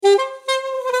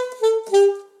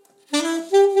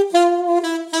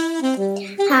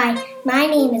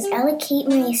is Ella Kate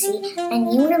Marisi,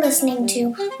 and you are listening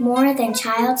to More Than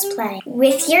Child's Play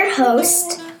with your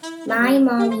host, my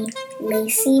mommy,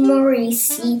 Lacey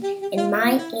Marisi, and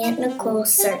my Aunt Nicole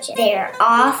Surgeon. They're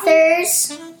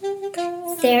authors,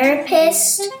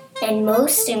 therapists, and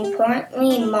most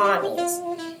importantly, mommies.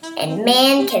 And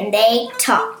man, can they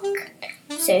talk.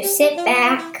 So sit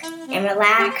back and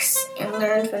relax and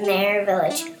learn from their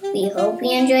village. We hope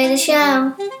you enjoy the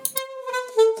show.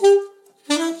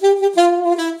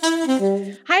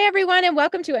 Hi, everyone, and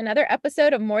welcome to another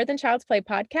episode of More Than Child's Play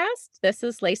podcast. This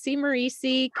is Lacey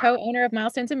Marisi, co-owner of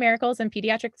Milestones and Miracles and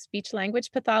pediatric speech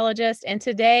language pathologist. And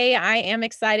today I am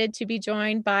excited to be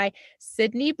joined by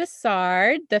Sydney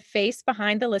Bassard, the face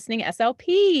behind the Listening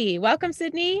SLP. Welcome,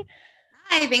 Sydney.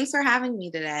 Hi, thanks for having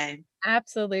me today.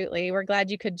 Absolutely. We're glad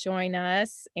you could join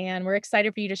us, and we're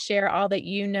excited for you to share all that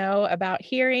you know about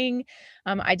hearing,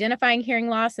 identifying hearing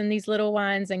loss in these little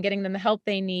ones and getting them the help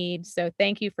they need. So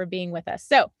thank you for being with us.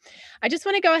 So I just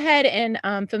want to go ahead and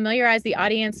familiarize the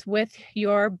audience with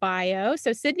your bio.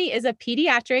 So Sydney is a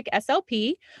pediatric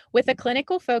SLP with a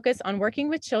clinical focus on working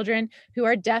with children who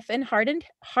are deaf and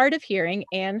hard of hearing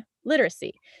and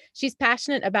literacy. She's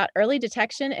passionate about early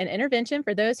detection and intervention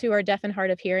for those who are deaf and hard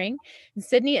of hearing. And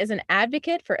Sydney is an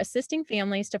advocate for assisting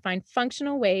families to find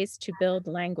functional ways to build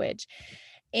language.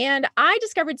 And I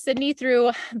discovered Sydney through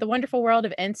the wonderful world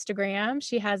of Instagram.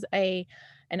 She has an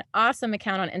awesome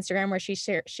account on Instagram where she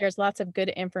shares lots of good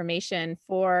information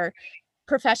for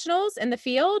professionals in the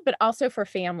field, but also for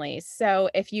families. So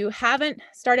if you haven't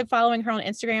started following her on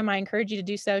Instagram, I encourage you to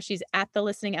do so. She's at the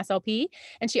Listening SLP,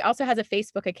 and she also has a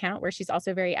Facebook account where she's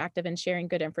also very active in sharing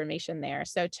good information there.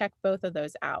 So check both of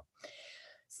those out.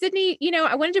 Sydney,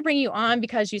 I wanted to bring you on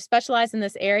because you specialize in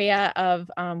this area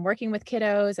of working with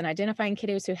kiddos and identifying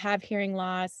kiddos who have hearing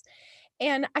loss.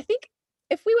 And I think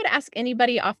if we would ask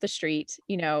anybody off the street,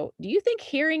 do you think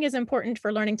hearing is important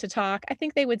for learning to talk? I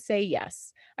think they would say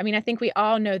yes. I mean, I think we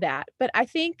all know that. But I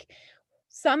think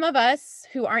some of us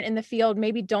who aren't in the field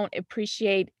maybe don't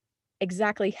appreciate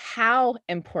exactly how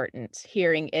important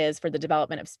hearing is for the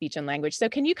development of speech and language. So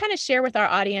can you kind of share with our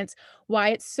audience why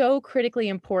it's so critically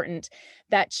important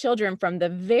that children from the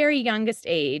very youngest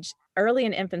age, early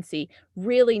in infancy,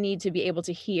 really need to be able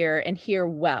to hear and hear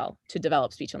well to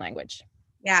develop speech and language?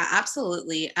 Yeah,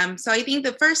 absolutely. So I think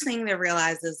the first thing to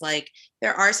realize is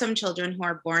there are some children who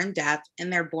are born deaf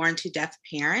and they're born to deaf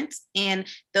parents. And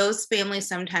those families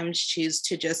sometimes choose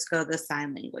to just go the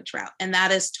sign language route. And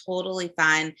that is totally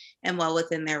fine and well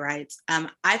within their rights.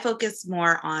 I focus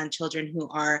more on children who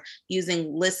are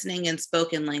using listening and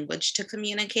spoken language to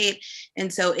communicate.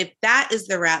 And so if that is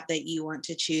the route that you want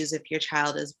to choose, if your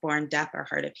child is born deaf or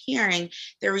hard of hearing,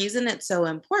 the reason it's so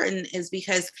important is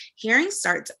because hearing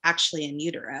starts actually in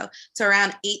utero. So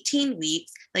around 18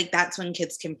 weeks, that's when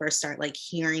kids can first start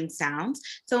hearing sounds.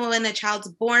 So when a child's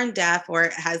born deaf or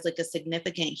has a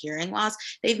significant hearing loss,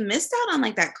 they've missed out on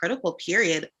that critical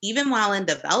period, even while in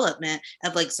development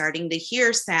of starting to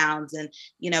hear sounds and,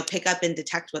 pick up and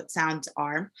detect what sounds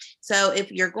are. So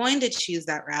if you're going to choose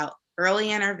that route,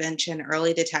 early intervention,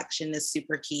 early detection is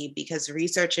super key because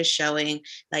research is showing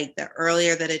the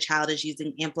earlier that a child is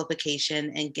using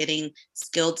amplification and getting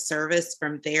skilled service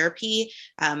from therapy,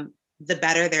 the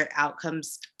better their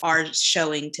outcomes are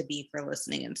showing to be for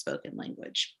listening and spoken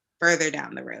language further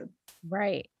down the road.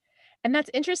 Right. And that's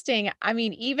interesting. I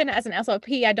mean, even as an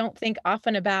SLP, I don't think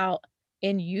often about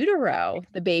in utero,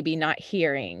 the baby not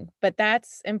hearing, but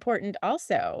that's important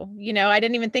also. I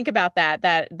didn't even think about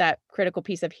that critical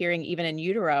piece of hearing even in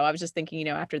utero. I was just thinking,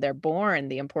 after they're born,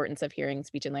 the importance of hearing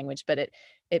speech and language, but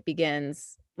it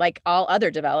begins like all other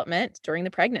development during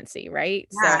the pregnancy, right?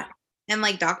 Yeah.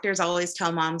 And doctors always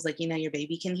tell moms, your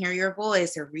baby can hear your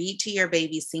voice or read to your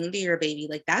baby, sing to your baby.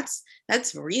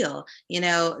 That's real.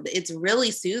 It's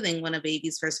really soothing when a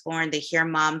baby's first born to hear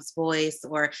mom's voice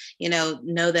or,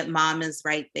 know that mom is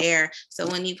right there. So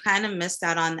when you've kind of missed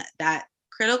out on that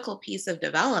critical piece of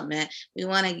development, we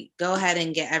want to go ahead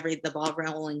and get the ball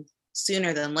rolling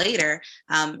sooner than later.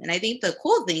 And I think the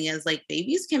cool thing is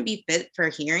babies can be fit for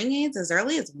hearing aids as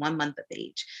early as 1 month of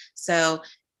age. So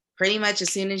pretty much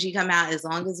as soon as you come out, as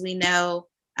long as we know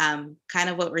kind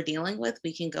of what we're dealing with,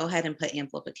 we can go ahead and put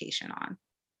amplification on.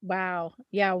 Wow.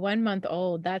 Yeah. 1 month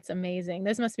old. That's amazing.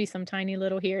 Those must be some tiny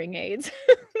little hearing aids.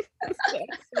 So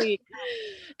sweet.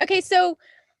 Okay.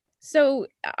 So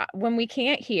when we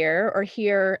can't hear or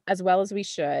hear as well as we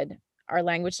should, our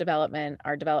language development,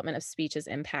 our development of speech is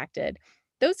impacted.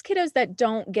 Those kiddos that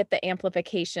don't get the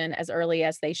amplification as early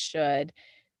as they should,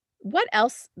 what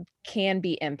else can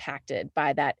be impacted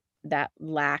by that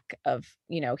lack of,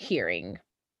 hearing?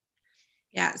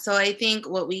 Yeah, so I think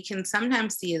what we can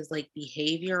sometimes see is like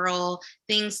behavioral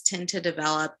things tend to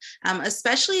develop,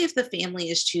 especially if the family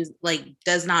is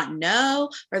does not know,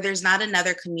 or there's not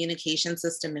another communication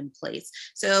system in place.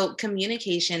 So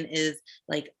communication is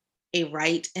like a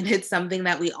right, and it's something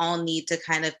that we all need to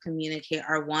kind of communicate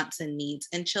our wants and needs,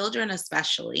 and children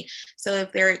especially. So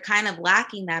if they're kind of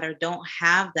lacking that or don't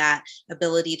have that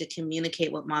ability to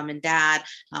communicate with mom and dad,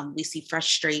 we see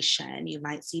frustration. You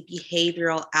might see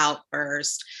behavioral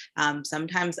outbursts.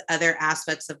 Sometimes other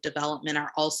aspects of development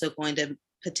are also going to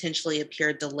potentially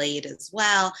appear delayed as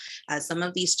well. Some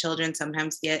of these children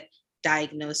sometimes get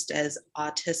diagnosed as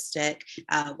autistic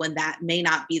when that may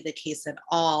not be the case at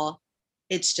all.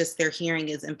 It's just their hearing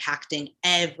is impacting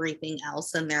everything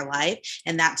else in their life.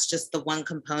 And that's just the one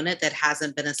component that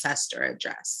hasn't been assessed or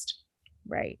addressed.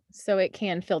 Right. So it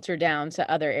can filter down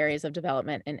to other areas of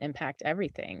development and impact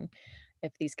everything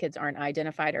if these kids aren't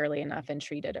identified early enough and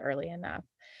treated early enough.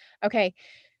 Okay.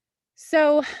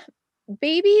 So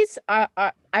babies,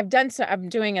 I'm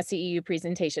doing a CEU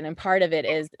presentation, and part of it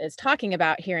is talking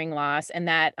about hearing loss and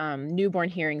that newborn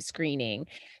hearing screening.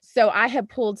 So I have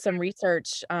pulled some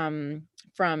research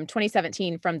from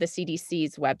 2017 from the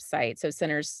CDC's website, so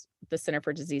the Center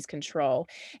for Disease Control,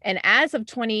 and as of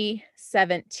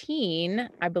 2017,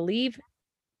 I believe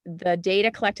the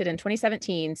data collected in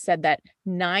 2017 said that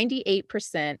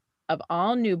 98% of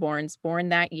all newborns born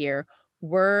that year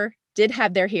did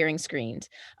have their hearing screened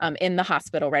in the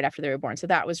hospital right after they were born. So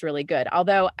that was really good.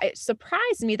 Although it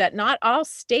surprised me that not all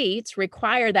states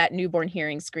require that newborn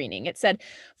hearing screening. It said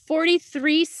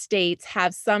 43 states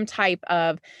have some type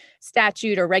of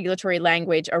statute or regulatory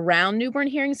language around newborn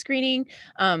hearing screening.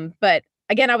 But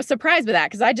again, I was surprised by that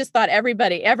because I just thought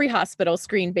every hospital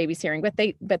screened babies' hearing, but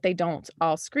they don't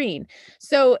all screen.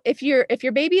 So if your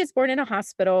baby is born in a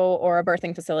hospital or a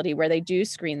birthing facility where they do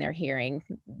screen their hearing,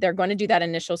 they're going to do that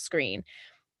initial screen.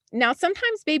 Now,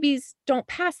 sometimes babies don't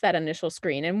pass that initial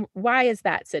screen. And why is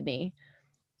that, Sydney?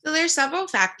 So there's several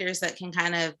factors that can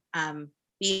kind of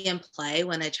be in play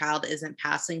when a child isn't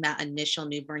passing that initial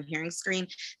newborn hearing screen.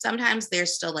 Sometimes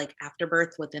there's still like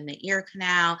afterbirth within the ear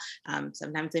canal.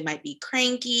 Sometimes they might be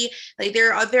cranky. Like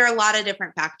there are a lot of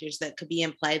different factors that could be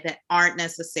in play that aren't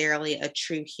necessarily a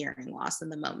true hearing loss in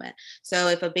the moment. So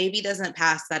if a baby doesn't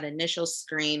pass that initial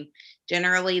screen,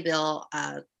 generally they'll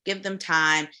give them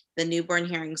time. The newborn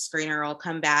hearing screener will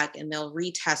come back and they'll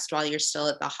retest while you're still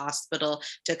at the hospital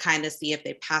to kind of see if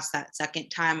they pass that second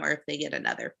time or if they get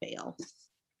another fail.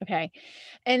 Okay.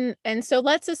 And so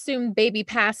let's assume baby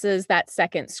passes that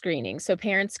second screening. So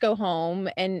parents go home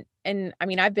and I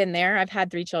mean, I've been there. I've had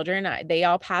 3 children. They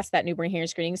all passed that newborn hearing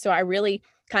screening. So I really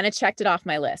kind of checked it off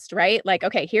my list, right? Like,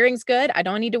 okay, hearing's good. I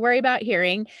don't need to worry about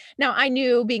hearing. Now, I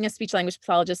knew being a speech language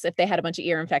pathologist, if they had a bunch of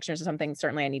ear infections or something,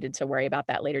 certainly I needed to worry about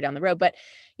that later down the road. But,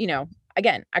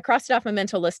 again, I crossed it off my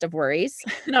mental list of worries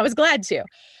and I was glad to.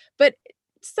 But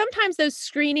sometimes those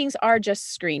screenings are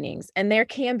just screenings and there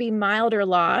can be milder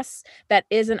loss that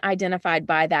isn't identified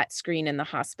by that screen in the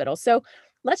hospital. So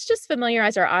let's just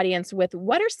familiarize our audience with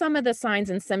what are some of the signs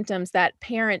and symptoms that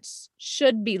parents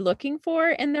should be looking for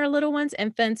in their little ones,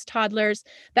 infants, toddlers,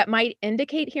 that might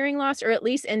indicate hearing loss, or at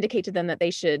least indicate to them that they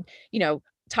should,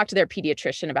 talk to their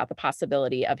pediatrician about the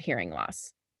possibility of hearing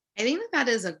loss. I think that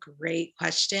is a great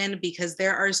question because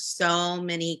there are so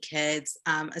many kids,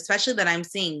 especially that I'm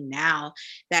seeing now,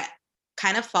 that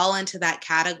kind of fall into that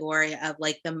category of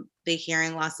like the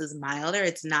hearing loss is milder,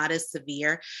 it's not as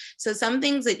severe. So some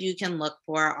things that you can look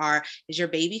for are, is your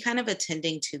baby kind of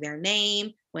attending to their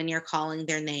name when you're calling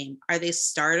their name? Are they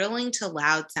startling to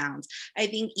loud sounds? I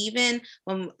think even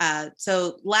when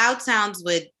so loud sounds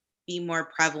would be more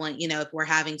prevalent, if we're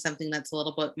having something that's a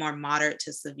little bit more moderate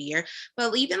to severe.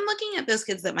 But even looking at those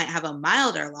kids that might have a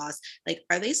milder loss, like,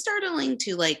 are they startling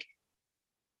to like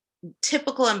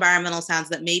typical environmental sounds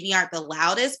that maybe aren't the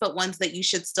loudest, but ones that you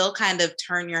should still kind of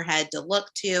turn your head to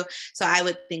look to? So I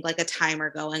would think like a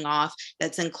timer going off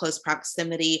that's in close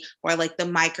proximity, or like the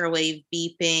microwave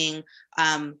beeping,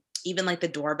 even like the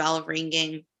doorbell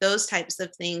ringing, those types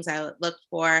of things I would look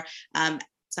for.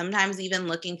 Sometimes even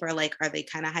looking for like, are they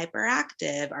kind of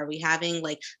hyperactive? Are we having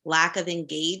like lack of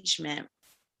engagement?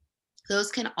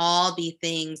 Those can all be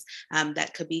things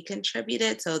that could be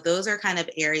contributed. So those are kind of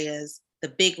areas,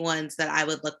 the big ones that I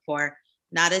would look for: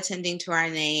 not attending to our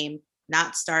name,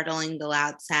 not startling the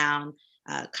loud sound,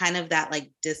 kind of that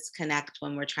like disconnect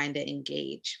when we're trying to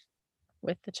engage.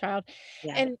 With the child.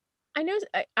 Yeah. And I know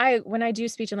I when I do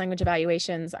speech and language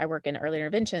evaluations, I work in early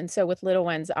intervention. So with little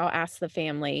ones, I'll ask the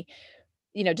family,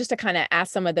 just to kind of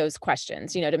ask some of those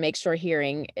questions, to make sure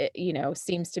hearing,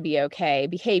 seems to be okay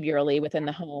behaviorally within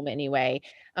the home anyway.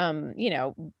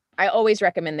 I always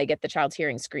recommend they get the child's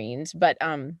hearing screened, but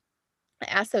I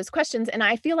ask those questions, and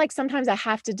I feel like sometimes I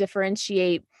have to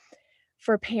differentiate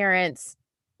for parents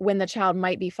when the child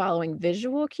might be following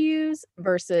visual cues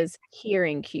versus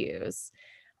hearing cues.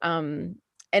 Um,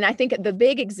 and I think the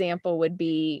big example would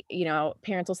be,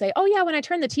 parents will say, "Oh yeah, when I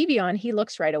turn the TV on, he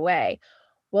looks right away."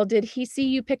 Well, did he see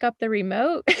you pick up the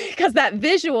remote? Because that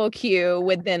visual cue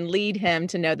would then lead him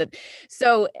to know that.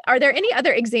 So, are there any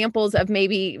other examples of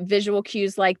maybe visual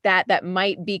cues like that that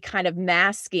might be kind of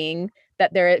masking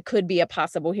that there could be a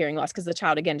possible hearing loss because the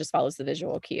child again just follows the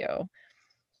visual cue?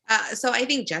 So I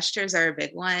think gestures are a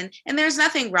big one, and there's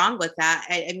nothing wrong with that.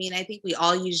 I mean, I think we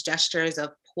all use gestures of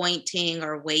pointing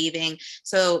or waving.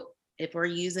 So if we're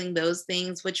using those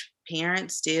things, which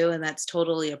parents do, and that's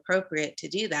totally appropriate to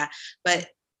do that, but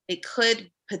it could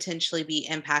potentially be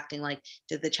impacting, like,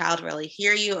 did the child really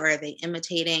hear you, or are they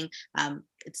imitating?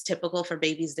 It's typical for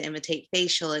babies to imitate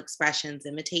facial expressions,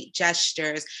 imitate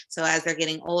gestures. So as they're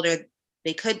getting older,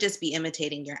 they could just be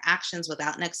imitating your actions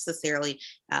without necessarily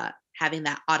having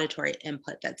that auditory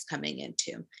input that's coming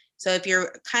into. So if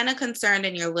you're kind of concerned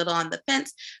and you're a little on the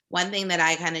fence, one thing that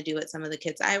I kind of do with some of the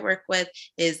kids I work with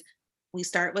is we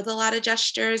start with a lot of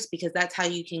gestures because that's how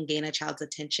you can gain a child's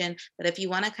attention. But if you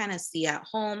want to kind of see at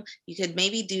home, you could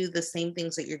maybe do the same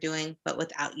things that you're doing, but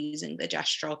without using the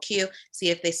gestural cue, see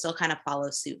if they still kind of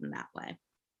follow suit in that way.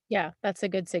 Yeah, that's a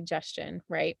good suggestion,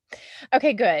 right?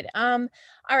 Okay, good. All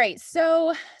right.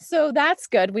 So that's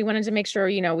good. We wanted to make sure,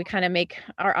 we kind of make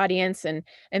our audience and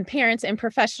parents and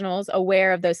professionals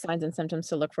aware of those signs and symptoms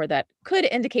to look for that could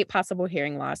indicate possible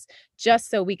hearing loss, just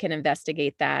so we can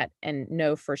investigate that and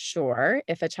know for sure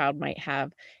if a child might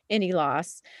have any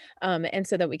loss, and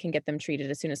so that we can get them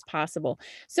treated as soon as possible.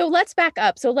 So let's back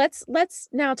up. So let's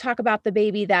now talk about the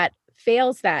baby that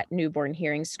fails that newborn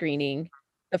hearing screening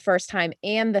the first time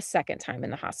and the second time in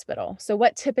the hospital. So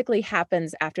what typically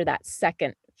happens after that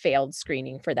second failed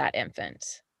screening for that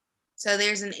infant? So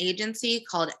there's an agency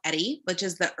called EDI, which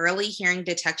is the Early Hearing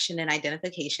Detection and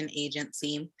Identification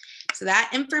Agency. So that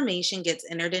information gets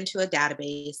entered into a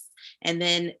database, and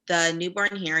then the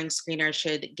newborn hearing screener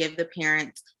should give the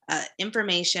parents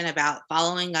information about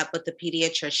following up with the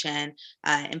pediatrician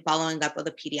and following up with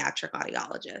a pediatric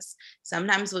audiologist.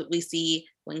 Sometimes what we see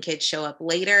when kids show up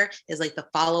later is like the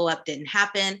follow up didn't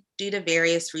happen due to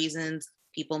various reasons.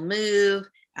 People move,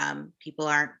 people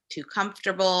aren't too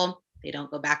comfortable, they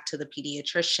don't go back to the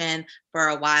pediatrician for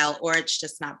a while, or it's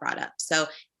just not brought up. So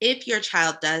if your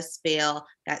child does fail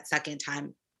that second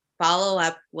time, follow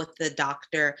up with the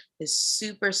doctor is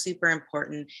super, super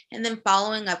important. And then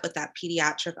following up with that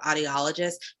pediatric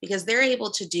audiologist, because they're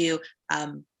able to do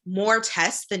more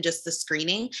tests than just the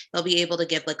screening. They'll be able to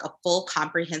give like a full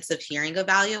comprehensive hearing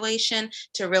evaluation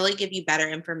to really give you better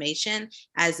information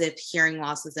as if hearing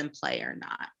loss is in play or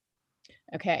not.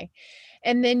 Okay.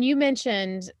 And then you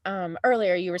mentioned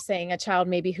earlier, you were saying a child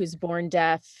maybe who's born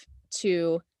deaf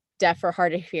to deaf or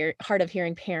hard of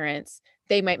hearing parents,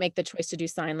 they might make the choice to do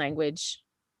sign language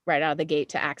right out of the gate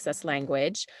to access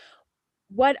language.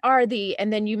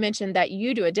 And then you mentioned that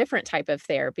you do a different type of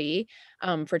therapy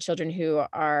for children who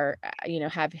are,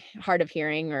 have hard of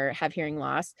hearing or have hearing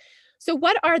loss. So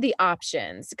what are the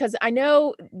options? Because I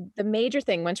know the major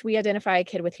thing, once we identify a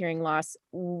kid with hearing loss,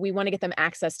 we want to get them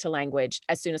access to language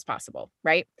as soon as possible,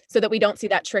 right? So that we don't see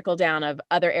that trickle down of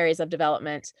other areas of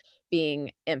development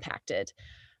being impacted.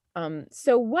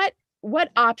 So what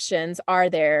options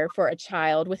are there for a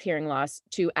child with hearing loss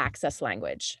to access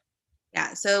language?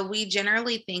 Yeah, so we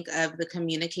generally think of the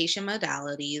communication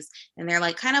modalities, and they're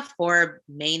like kind of four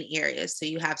main areas. So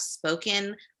you have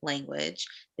spoken language,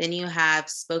 then you have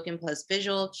spoken plus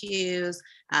visual cues.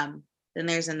 Then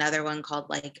there's another one called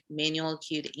like manual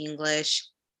cued English.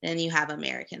 Then you have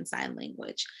American Sign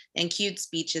Language, and cued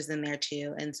speech is in there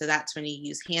too. And so that's when you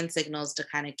use hand signals to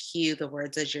kind of cue the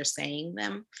words as you're saying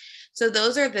them. So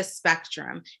those are the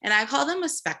spectrum. And I call them a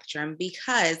spectrum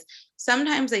because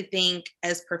sometimes I think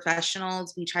as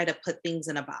professionals, we try to put things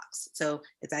in a box. So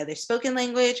it's either spoken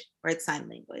language or it's sign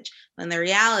language. When the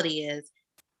reality is,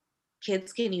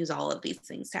 kids can use all of these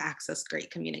things to access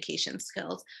great communication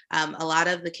skills. A lot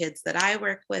of the kids that I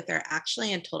work with are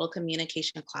actually in total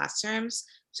communication classrooms.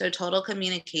 So, total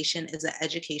communication is an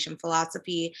education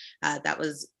philosophy that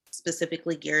was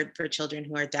specifically geared for children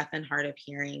who are deaf and hard of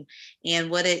hearing.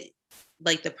 And what it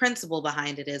like the principle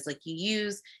behind it is like you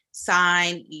use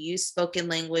sign, you use spoken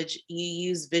language, you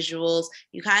use visuals,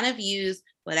 you kind of use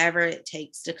whatever it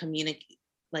takes to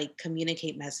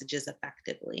communicate messages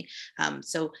effectively.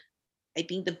 So I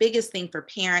think the biggest thing for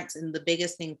parents and the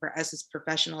biggest thing for us as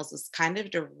professionals is kind of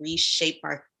to reshape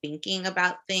our thinking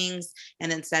about things.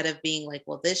 And instead of being like,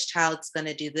 well, this child's going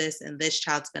to do this and this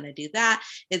child's going to do that,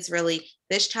 it's really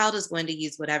this child is going to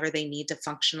use whatever they need to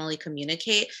functionally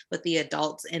communicate with the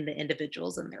adults and the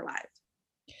individuals in their life.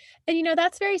 And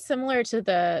that's very similar to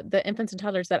the infants and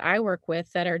toddlers that I work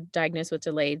with that are diagnosed with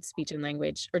delayed speech and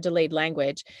language or delayed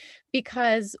language,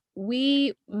 because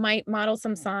we might model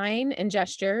some sign and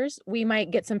gestures, we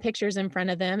might get some pictures in front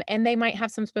of them, and they might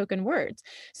have some spoken words.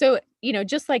 So,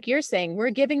 just like you're saying, we're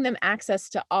giving them access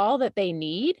to all that they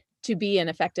need to be an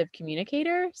effective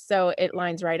communicator. So it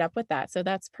lines right up with that. So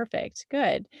that's perfect.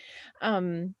 Good.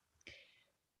 Um,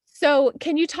 so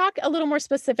can you talk a little more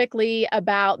specifically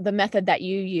about the method that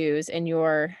you use in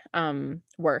your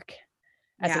work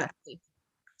as an Yeah. LP?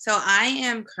 So I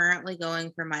am currently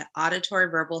going for my auditory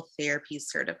verbal therapy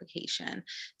certification.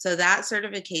 So that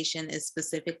certification is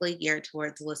specifically geared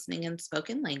towards listening and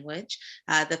spoken language.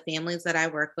 The families that I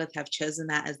work with have chosen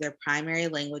that as their primary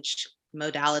language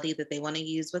modality that they want to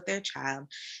use with their child.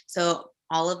 So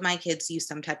all of my kids use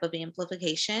some type of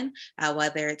amplification,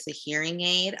 whether it's a hearing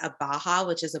aid, a Baha,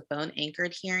 which is a bone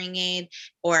anchored hearing aid,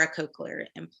 or a cochlear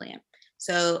implant.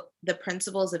 So the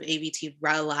principles of ABT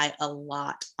rely a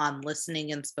lot on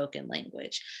listening and spoken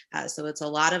language. So it's a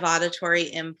lot of auditory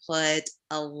input,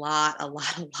 a lot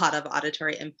of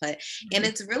auditory input. And Mhm.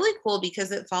 it's really cool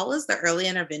because it follows the early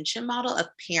intervention model of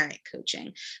parent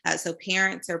coaching. So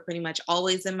parents are pretty much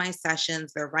always in my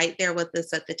sessions. They're right there with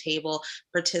us at the table,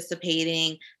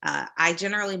 participating. I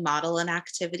generally model an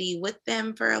activity with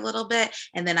them for a little bit,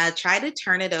 and then I try to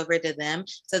turn it over to them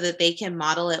so that they can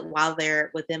model it while they're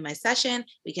within my session.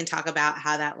 We can talk about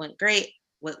how that went great.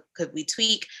 What could we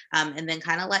tweak? And then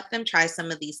kind of let them try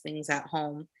some of these things at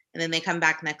home. And then they come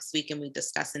back next week and we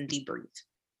discuss and debrief.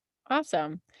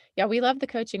 Awesome. Yeah, we love the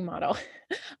coaching model.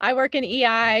 I work in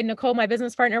EI. Nicole, my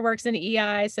business partner, works in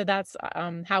EI. So that's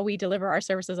how we deliver our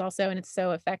services also. And it's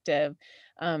so effective.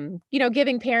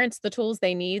 Giving parents the tools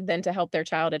they need then to help their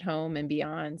child at home and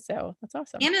beyond. So that's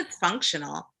awesome. And it's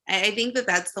functional. I think that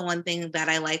that's the one thing that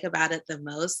I like about it the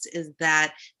most is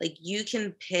that like you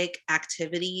can pick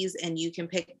activities and you can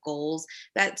pick goals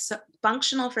that's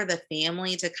functional for the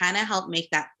family to kind of help make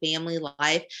that family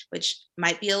life, which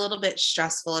might be a little bit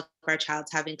stressful if our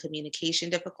child's having communication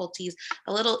difficulties,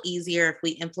 a little easier if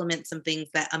we implement some things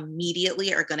that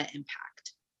immediately are going to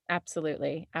impact.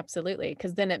 Absolutely. Absolutely.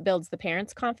 Because then it builds the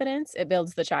parent's confidence, it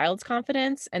builds the child's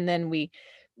confidence, and then we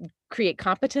create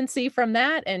competency from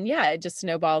that. And yeah, it just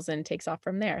snowballs and takes off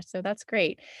from there. So that's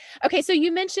great. Okay. So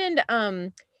you mentioned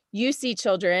you see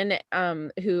children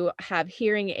who have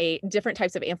hearing aid, different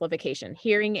types of amplification,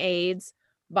 hearing aids,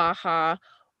 Baha,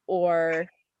 or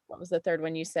what was the third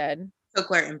one you said?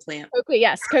 Cochlear implant. Cochlear,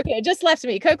 yes, cochlear. It just left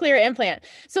me. Cochlear implant.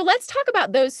 So let's talk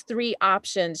about those three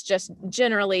options just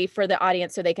generally for the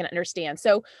audience so they can understand.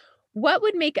 So what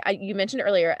would make, you mentioned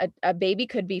earlier, a baby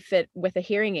could be fit with a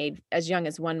hearing aid as young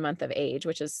as 1 month of age,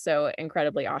 which is so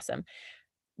incredibly awesome.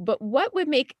 But what would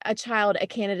make a child a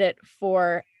candidate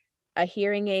for a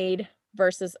hearing aid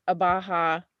versus a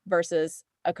Baha versus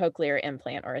a cochlear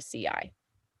implant or a CI?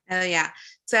 Oh yeah.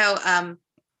 So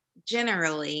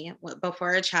generally,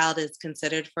 before a child is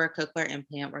considered for a cochlear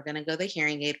implant, we're going to go the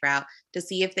hearing aid route to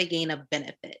see if they gain a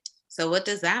benefit. So what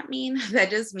does that mean? That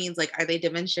just means like, are they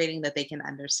demonstrating that they can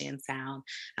understand sound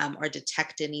or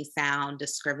detect any sound,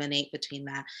 discriminate between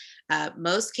that?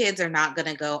 Most kids are not going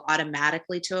to go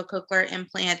automatically to a cochlear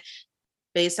implant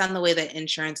based on the way that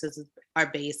insurances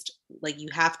are based. Like you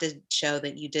have to show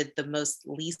that you did the most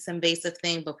least invasive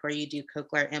thing before you do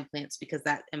cochlear implants because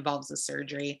that involves a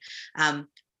surgery.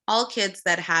 All kids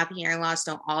that have hearing loss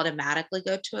don't automatically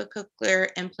go to a cochlear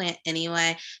implant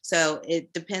anyway. So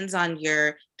it depends on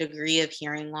your degree of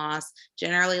hearing loss.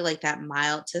 Generally, like that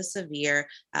mild to severe,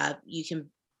 you can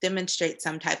demonstrate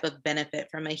some type of benefit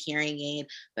from a hearing aid.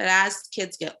 But as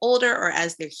kids get older or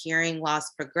as their hearing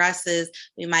loss progresses,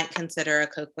 we might consider a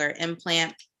cochlear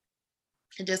implant.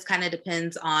 It just kind of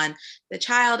depends on the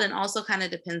child and also kind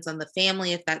of depends on the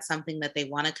family if that's something that they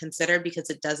want to consider because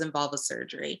it does involve a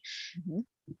surgery. Mhm.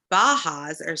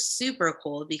 Bahas are super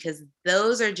cool because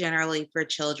those are generally for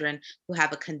children who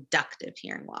have a conductive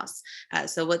hearing loss.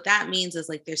 So what that means is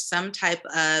like there's some type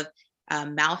of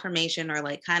malformation or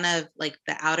like kind of like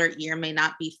the outer ear may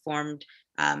not be formed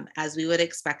as we would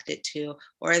expect it to,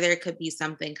 or there could be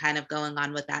something kind of going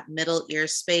on with that middle ear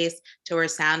space to where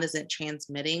sound isn't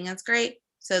transmitting as great.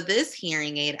 So this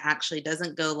hearing aid actually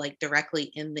doesn't go like directly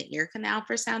in the ear canal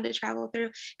for sound to travel through,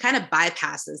 kind of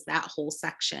bypasses that whole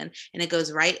section and it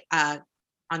goes right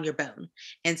on your bone.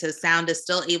 And so sound is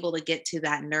still able to get to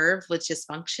that nerve, which is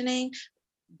functioning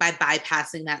by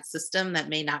bypassing that system that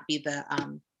may not be the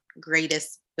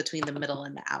greatest between the middle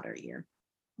and the outer ear.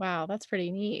 Wow, that's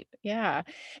pretty neat. Yeah.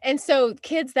 And so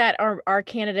kids that are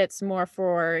candidates more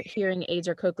for hearing aids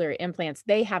or cochlear implants,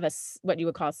 they have what you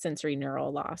would call sensory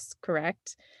neural loss,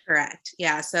 correct? Correct.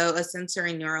 Yeah. So a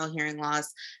sensory neural hearing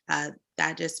loss,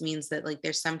 that just means that like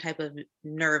there's some type of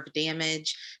nerve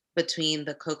damage between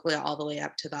the cochlea all the way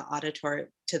up to the auditory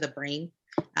to the brain.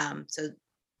 So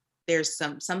there's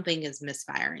something is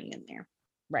misfiring in there.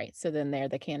 Right. So then they're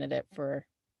the candidate for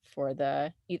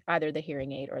the either the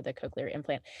hearing aid or the cochlear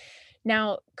implant.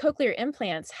 Now, cochlear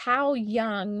implants, how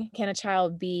young can a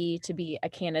child be to be a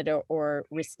candidate or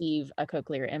receive a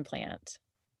cochlear implant?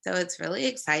 So it's really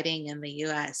exciting in the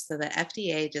US. So the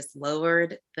FDA just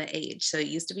lowered the age. So it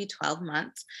used to be 12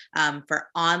 months for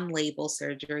on label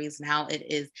surgeries. Now it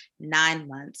is 9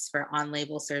 months for on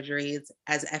label surgeries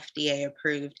as FDA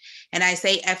approved. And I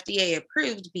say FDA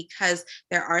approved because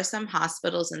there are some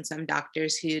hospitals and some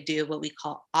doctors who do what we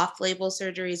call off label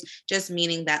surgeries, just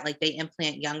meaning that like they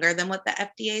implant younger than what the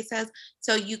FDA says.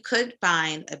 So you could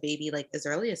find a baby like as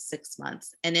early as 6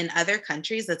 months. And in other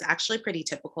countries, that's actually pretty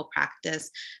typical practice.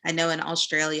 I know in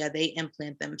Australia, they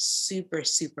implant them super,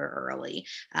 super early.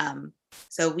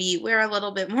 So we're a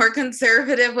little bit more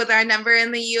conservative with our number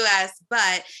in the US,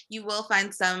 but you will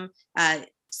find some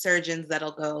surgeons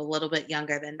that'll go a little bit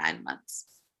younger than 9 months.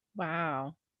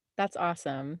 Wow. That's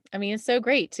awesome. I mean, it's so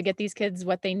great to get these kids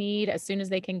what they need as soon as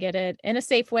they can get it in a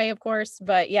safe way, of course.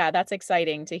 But yeah, that's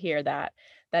exciting to hear that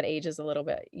that age is a little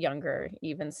bit younger,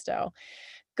 even still.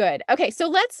 Good. Okay, so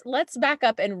let's back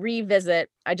up and revisit.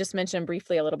 I just mentioned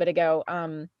briefly a little bit ago.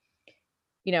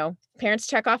 Parents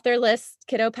check off their list.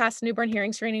 Kiddo passed newborn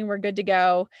hearing screening. We're good to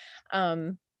go.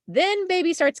 Then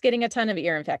baby starts getting a ton of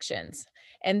ear infections.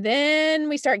 And then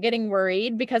we start getting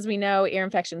worried because we know ear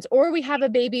infections, or we have a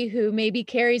baby who maybe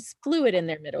carries fluid in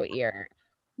their middle ear.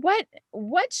 What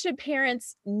should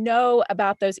parents know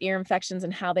about those ear infections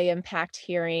and how they impact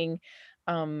hearing?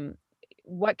 Um,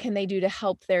 what can they do to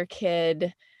help their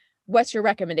kid? What's your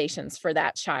recommendations for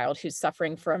that child who's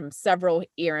suffering from several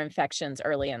ear infections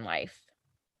early in life?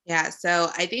 Yeah, so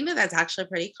I think that that's actually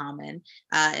pretty common.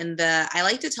 I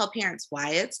like to tell parents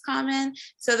why it's common.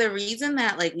 So the reason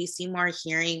that like we see more not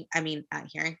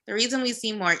hearing, the reason we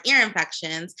see more ear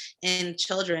infections in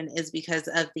children is because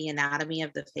of the anatomy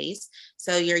of the face.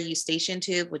 So your eustachian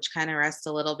tube, which kind of rests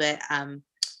a little bit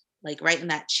like right in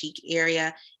that cheek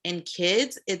area. In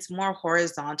kids, it's more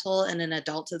horizontal, and in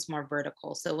adults, it's more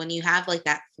vertical. So when you have like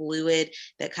that fluid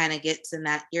that kind of gets in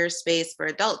that ear space for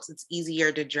adults, it's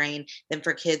easier to drain than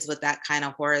for kids with that kind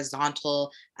of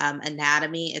horizontal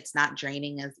anatomy. It's not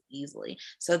draining as easily.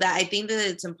 So that I think that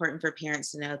it's important for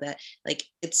parents to know that like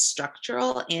it's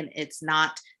structural and it's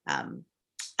not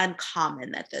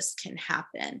uncommon that this can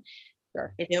happen.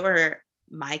 Sure. If it were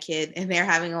my kid and they're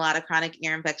having a lot of chronic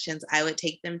ear infections, I would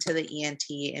take them to the ENT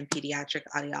and pediatric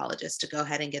audiologist to go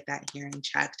ahead and get that hearing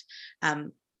checked.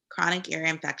 Chronic ear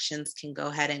infections can go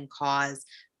ahead and cause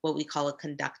what we call a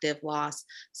conductive loss.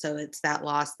 So it's that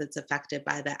loss that's affected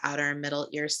by the outer and middle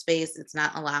ear space. It's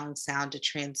not allowing sound to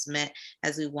transmit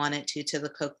as we want it to the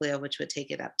cochlea, which would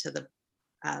take it up to the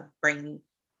brain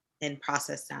and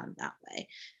process sound that way.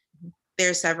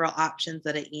 There's several options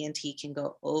that an ENT can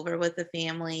go over with the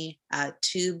family.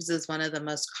 Tubes is one of the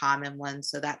most common ones.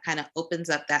 So that kind of opens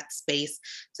up that space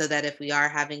so that if we are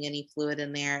having any fluid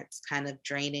in there, it's kind of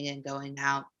draining and going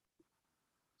out.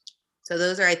 So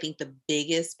those are, I think, the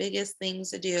biggest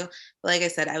things to do. But like I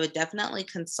said, I would definitely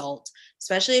consult,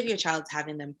 especially if your child's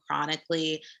having them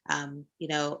chronically.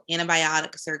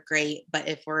 Antibiotics are great, but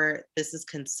if this is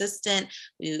consistent,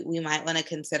 we might want to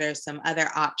consider some other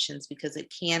options because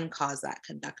it can cause that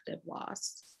conductive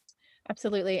loss.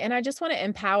 Absolutely. And I just want to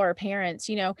empower parents.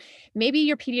 Maybe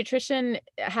your pediatrician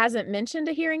hasn't mentioned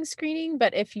a hearing screening,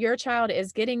 but if your child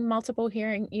is getting multiple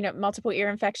ear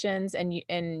infections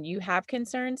and you have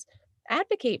concerns,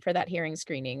 advocate for that hearing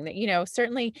screening. That,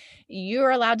 certainly you're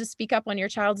allowed to speak up on your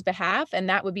child's behalf, and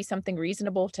that would be something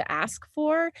reasonable to ask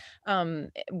for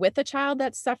with a child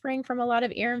that's suffering from a lot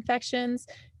of ear infections.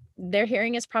 Their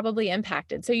hearing is probably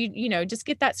impacted. So just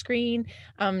get that screen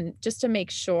just to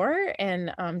make sure,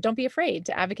 and don't be afraid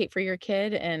to advocate for your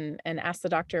kid and ask the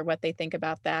doctor what they think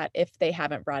about that if they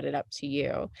haven't brought it up to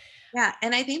you. Yeah,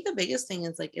 and I think the biggest thing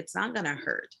is like it's not going to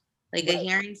hurt. Like a Right.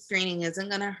 hearing screening isn't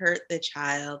going to hurt the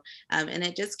child. And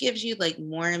it just gives you like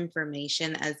more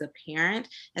information as a parent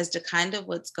as to kind of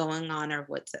what's going on or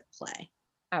what's at play.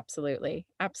 Absolutely.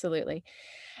 Absolutely.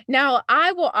 Now,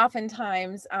 I will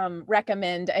oftentimes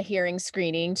recommend a hearing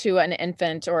screening to an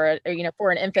infant for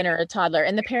an infant or a toddler.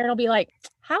 And the parent will be like,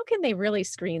 how can they really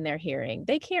screen their hearing?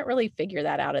 They can't really figure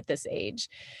that out at this age.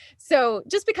 So,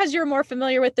 just because you're more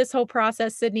familiar with this whole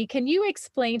process, Sydney, can you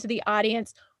explain to the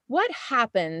audience what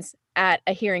happens at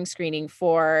a hearing screening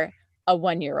for a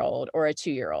 1 year old or a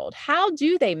 2 year old? How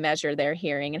do they measure their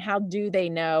hearing and how do they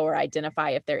know or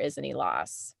identify if there is any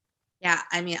loss? Yeah,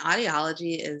 I mean,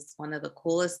 audiology is one of the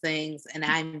coolest things, and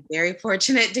I'm very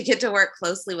fortunate to get to work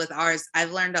closely with ours.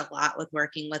 I've learned a lot with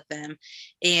working with them.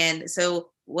 And so,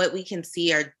 what we can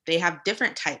see are they have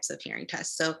different types of hearing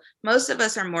tests. So, most of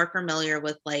us are more familiar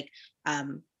with like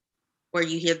um, where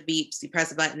you hear the beeps, you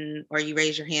press a button, or you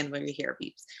raise your hand where you hear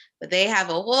beeps. But they have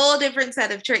a whole different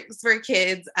set of tricks for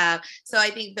kids. So I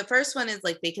think the first one is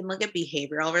like they can look at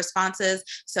behavioral responses.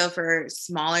 So for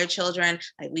smaller children,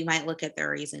 like we might look at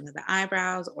their raising of the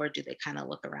eyebrows, or do they kind of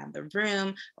look around the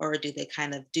room, or do they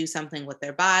kind of do something with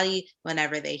their body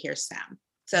whenever they hear sound?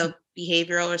 So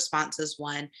behavioral response is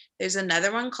one. There's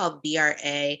another one called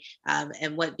BRA.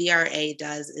 And what BRA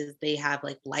does is they have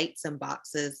like lights and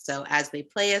boxes. So as they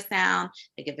play a sound,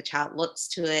 like if a child looks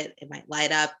to it, it might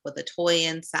light up with a toy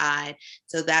inside.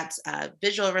 So that's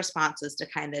visual responses to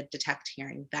kind of detect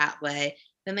hearing that way.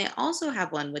 Then they also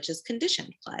have one which is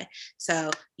conditioned play.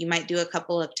 So you might do a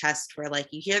couple of tests where like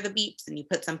you hear the beeps and you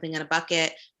put something in a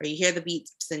bucket, or you hear the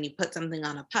beeps and you put something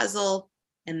on a puzzle,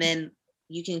 and then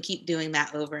you can keep doing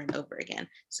that over and over again.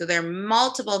 So there are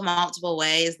multiple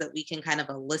ways that we can kind of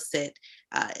elicit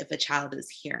if a child is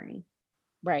hearing.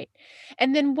 Right.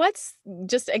 And then what's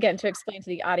just again to explain to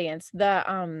the audience,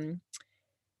 the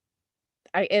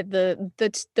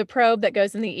probe that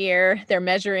goes in the ear, they're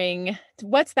measuring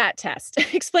what's that test?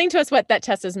 Explain to us what that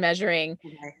test is measuring.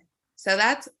 Okay. So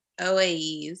that's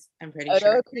OAEs, I'm pretty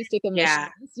sure. Otoacoustic emissions.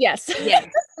 Yeah. Yes.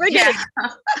 Yes. We're Yeah. getting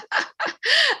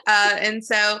And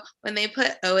so when they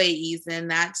put OAEs in,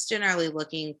 that's generally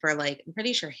looking for like, I'm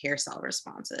pretty sure hair cell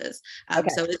responses. okay.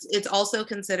 So it's also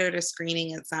considered a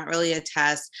screening. It's not really a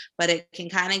test, but it can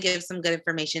kind of give some good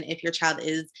information if your child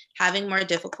is having more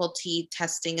difficulty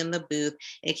testing in the booth.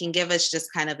 It can give us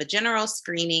just kind of a general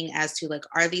screening as to like,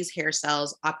 are these hair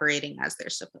cells operating as they're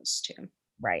supposed to?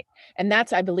 Right. And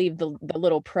that's, I believe, the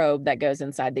little probe that goes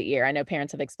inside the ear. I know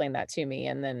parents have explained that to me.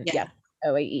 And then, yeah, Yeah.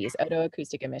 OAEs,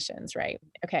 otoacoustic emissions, right?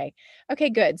 Okay. Okay,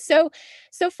 good. So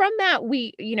from that,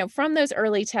 from those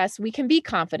early tests, we can be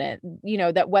confident,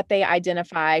 that what they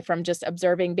identify from just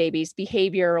observing babies'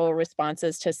 behavioral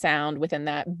responses to sound within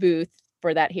that booth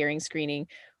for that hearing screening,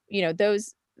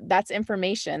 that's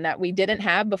information that we didn't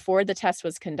have before the test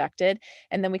was conducted.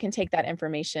 And then we can take that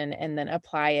information and then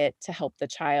apply it to help the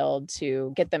child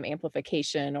to get them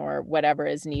amplification or whatever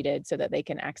is needed so that they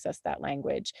can access that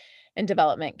language and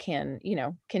development can,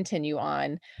 continue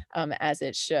on as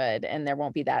it should. And there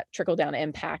won't be that trickle down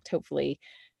impact, hopefully,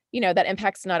 that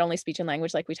impacts not only speech and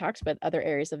language like we talked, but other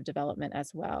areas of development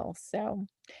as well. So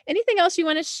anything else you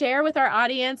want to share with our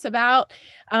audience about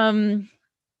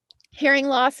hearing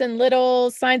loss and little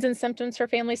signs and symptoms for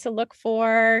families to look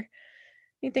for?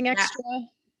 Anything Yeah. extra?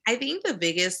 I think the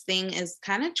biggest thing is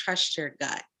kind of trust your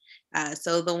gut.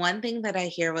 So the one thing that I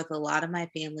hear with a lot of my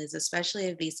families, especially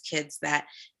of these kids that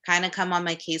kind of come on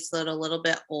my caseload a little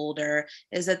bit older,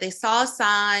 is that they saw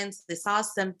signs, they saw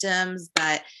symptoms,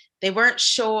 but they weren't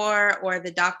sure, or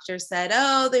the doctor said,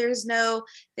 "Oh, there's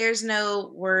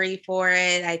no worry for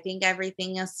it. I think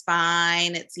everything is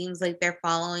fine. It seems like they're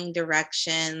following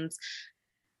directions."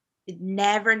 It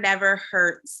never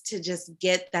hurts to just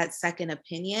get that second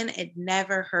opinion. It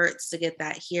never hurts to get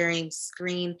that hearing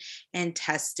screened and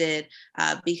tested,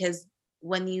 because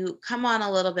when you come on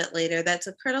a little bit later, that's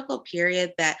a critical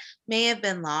period that may have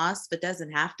been lost, but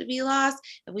doesn't have to be lost.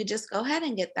 If we just go ahead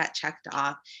and get that checked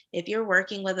off. If you're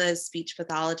working with a speech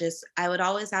pathologist, I would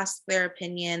always ask their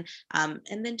opinion,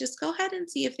 and then just go ahead and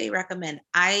see if they recommend.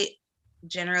 I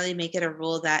generally make it a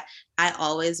rule that I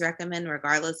always recommend,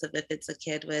 regardless of if it's a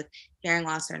kid with hearing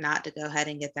loss or not, to go ahead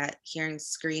and get that hearing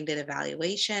screened and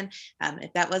evaluation.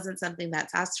 If that wasn't something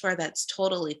that's asked for, that's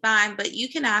totally fine, but you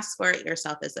can ask for it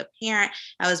yourself as a parent.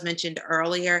 I was mentioned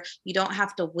earlier, you don't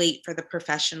have to wait for the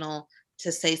professional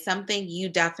to say something. You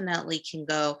definitely can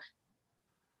go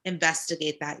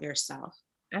investigate that yourself.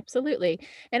 Absolutely.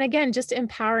 And again, just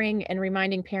empowering and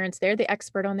reminding parents they're the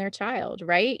expert on their child,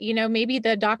 right? Maybe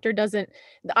the doctor doesn't,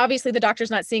 obviously, the doctor's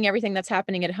not seeing everything that's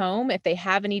happening at home. If they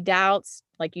have any doubts,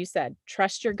 like you said,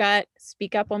 trust your gut,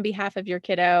 speak up on behalf of your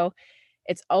kiddo,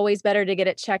 it's always better to get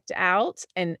it checked out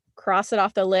and cross it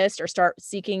off the list or start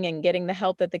seeking and getting the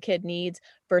help that the kid needs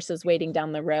versus waiting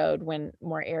down the road when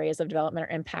more areas of development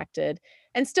are impacted.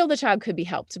 And still the child could be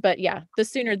helped, but yeah, the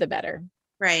sooner the better.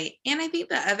 Right. And I think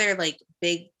the other like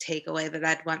big takeaway that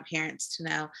I'd want parents to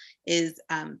know is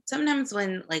sometimes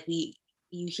when like you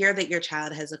hear that your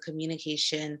child has a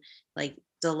communication like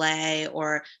delay,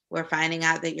 or we're finding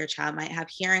out that your child might have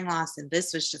hearing loss and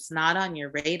this was just not on your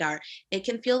radar, it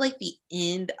can feel like the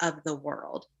end of the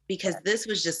world because this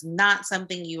was just not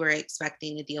something you were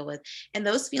expecting to deal with. And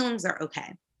those feelings are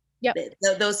okay. Yep.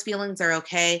 Those feelings are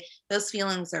okay. Those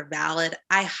feelings are valid.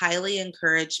 I highly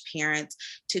encourage parents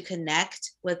to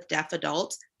connect with deaf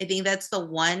adults. I think that's the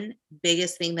one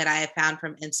biggest thing that I have found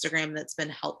from Instagram that's been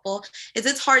helpful is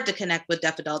it's hard to connect with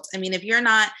deaf adults. I mean, if you're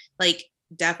not like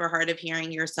deaf or hard of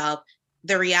hearing yourself,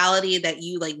 the reality that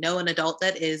you like know an adult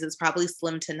that is probably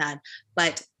slim to none.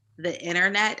 But the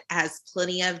internet has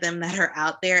plenty of them that are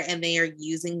out there and they are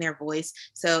using their voice.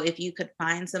 So if you could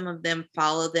find some of them,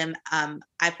 follow them.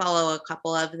 I follow a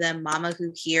couple of them. Mama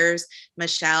Who Hears,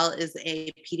 Michelle, is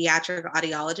a pediatric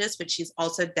audiologist, but she's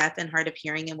also deaf and hard of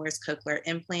hearing and wears cochlear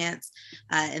implants.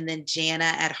 And then Jana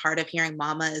at Hard of Hearing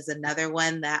Mama is another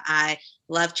one that I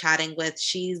love chatting with.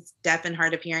 She's deaf and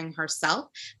hard of hearing herself,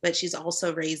 but she's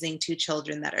also raising 2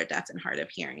 children that are deaf and hard of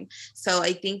hearing. So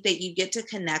I think that you get to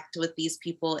connect with these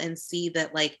people and see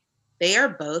that like they are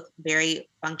both very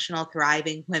functional,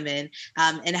 thriving women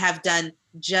and have done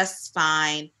just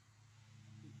fine,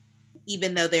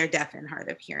 even though they're deaf and hard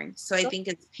of hearing. So I think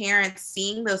as parents,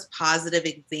 seeing those positive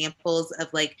examples of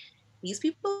like, these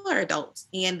people are adults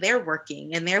and they're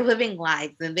working and they're living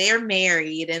lives and they're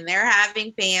married and they're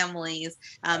having families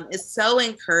is so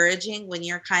encouraging when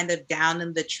you're kind of down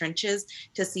in the trenches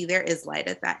to see there is light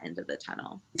at that end of the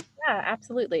tunnel. Yeah,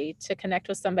 absolutely. To connect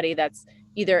with somebody that's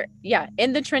either,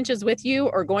 in the trenches with you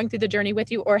or going through the journey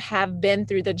with you or have been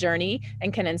through the journey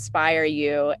and can inspire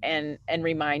you and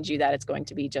remind you that it's going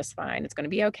to be just fine. It's going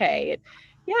to be okay.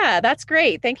 Yeah, that's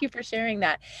great. Thank you for sharing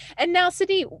that. And now,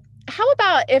 Sydney, how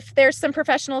about if there's some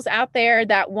professionals out there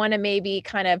that want to maybe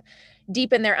kind of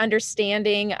deepen their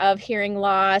understanding of hearing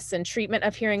loss and treatment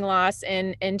of hearing loss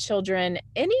in children,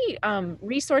 any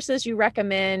resources you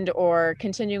recommend or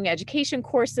continuing education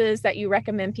courses that you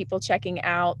recommend people checking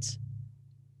out?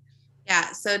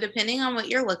 Yeah, so depending on what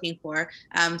you're looking for,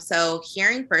 so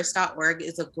hearingfirst.org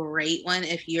is a great one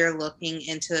if you're looking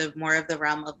into more of the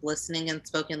realm of listening and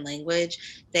spoken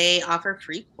language. They offer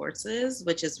free courses,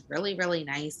 which is really, really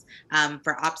nice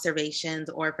for observations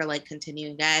or for like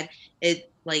continuing ed.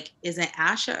 It like isn't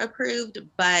ASHA approved,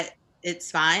 but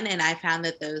it's fine. And I found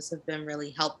that those have been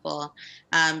really helpful.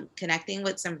 Connecting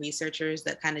with some researchers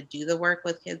that kind of do the work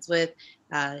with kids with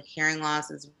hearing loss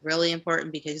is really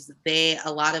important because a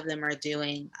lot of them are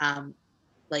doing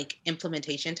like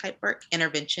implementation type work,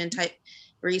 intervention type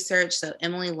research. So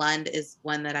Emily Lund is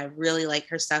one that I really like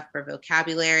her stuff for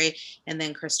vocabulary. And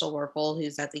then Crystal Werfel,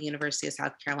 who's at the University of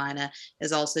South Carolina,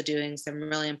 is also doing some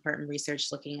really important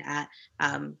research looking at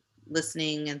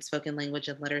listening and spoken language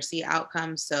and literacy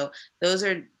outcomes. So those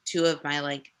are 2 of my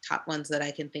like top ones that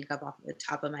I can think of off the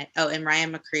top of my, and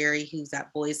Ryan McCreary, who's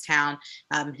at Boys Town,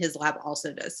 his lab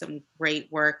also does some great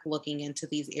work looking into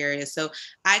these areas. So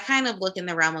I kind of look in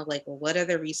the realm of like, well, what are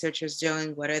the researchers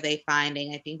doing? What are they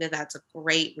finding? I think that that's a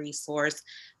great resource.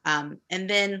 And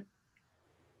then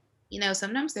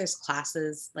sometimes there's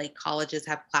classes, like colleges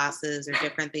have classes or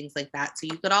different things like that. So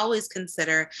you could always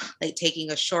consider like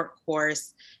taking a short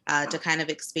course to kind of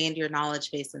expand your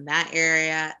knowledge base in that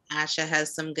area. ASHA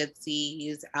has some good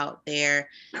CEUs out there.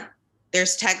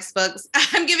 There's textbooks.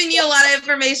 I'm giving you a lot of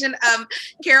information.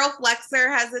 Carol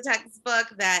Flexer has a textbook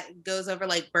that goes over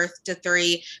like birth to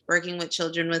 3, working with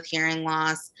children with hearing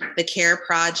loss. The CARE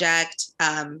Project,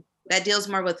 that deals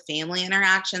more with family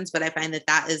interactions, but I find that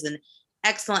that is an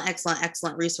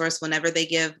excellent resource whenever they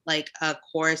give like a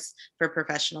course for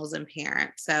professionals and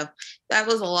parents. So that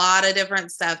was a lot of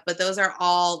different stuff, but those are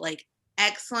all like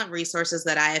excellent resources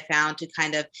that I have found to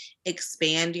kind of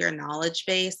expand your knowledge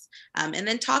base. And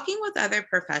then talking with other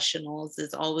professionals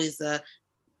is always a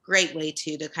great way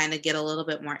to kind of get a little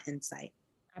bit more insight.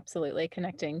 Absolutely.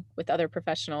 Connecting with other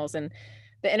professionals, and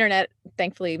the internet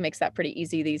thankfully makes that pretty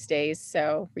easy these days.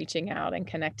 So reaching out and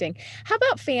connecting. How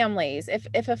about families?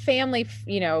 If a family,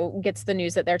 gets the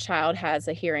news that their child has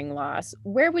a hearing loss,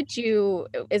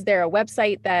 is there a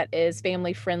website that is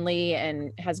family friendly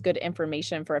and has good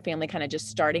information for a family kind of just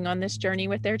starting on this journey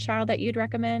with their child that you'd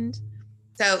recommend?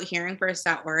 So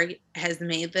hearingfirst.org has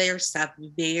made their stuff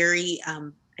very,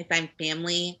 I find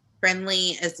family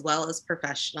friendly as well as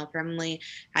professional friendly.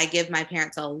 I give my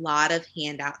parents a lot of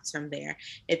handouts from there.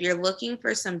 If you're looking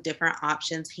for some different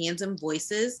options, Hands and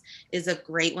Voices is a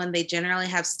great one. They generally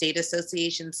have state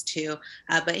associations too,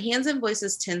 but Hands and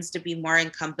Voices tends to be more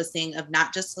encompassing of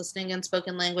not just listening and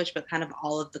spoken language, but kind of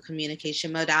all of the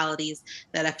communication modalities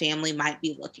that a family might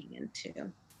be looking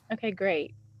into. Okay,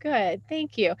 great. Good.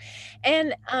 Thank you.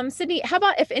 And Sydney, how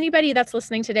about if anybody that's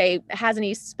listening today has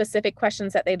any specific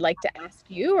questions that they'd like to ask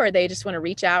you, or they just want to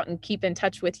reach out and keep in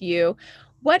touch with you,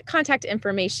 what contact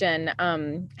information,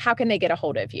 how can they get a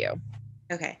hold of you?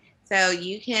 Okay, so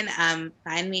you can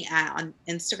find me on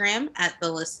Instagram at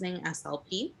The Listening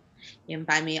SLP. You can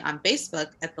find me on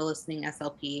Facebook at The Listening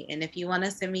SLP. And if you want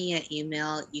to send me an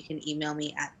email, you can email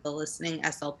me at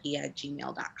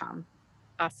thelisteningslp@gmail.com.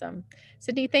 Awesome.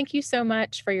 Sydney, thank you so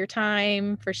much for your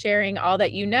time, for sharing all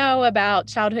that you know about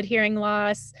childhood hearing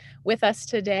loss with us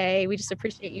today. We just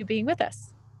appreciate you being with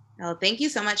us. Well, thank you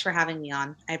so much for having me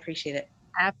on. I appreciate it.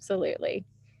 Absolutely.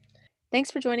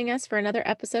 Thanks for joining us for another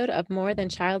episode of More Than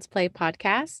Child's Play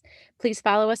podcast. Please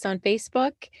follow us on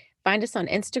Facebook, find us on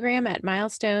Instagram at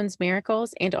Milestones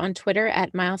Miracles, and on Twitter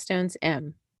at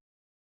MilestonesM.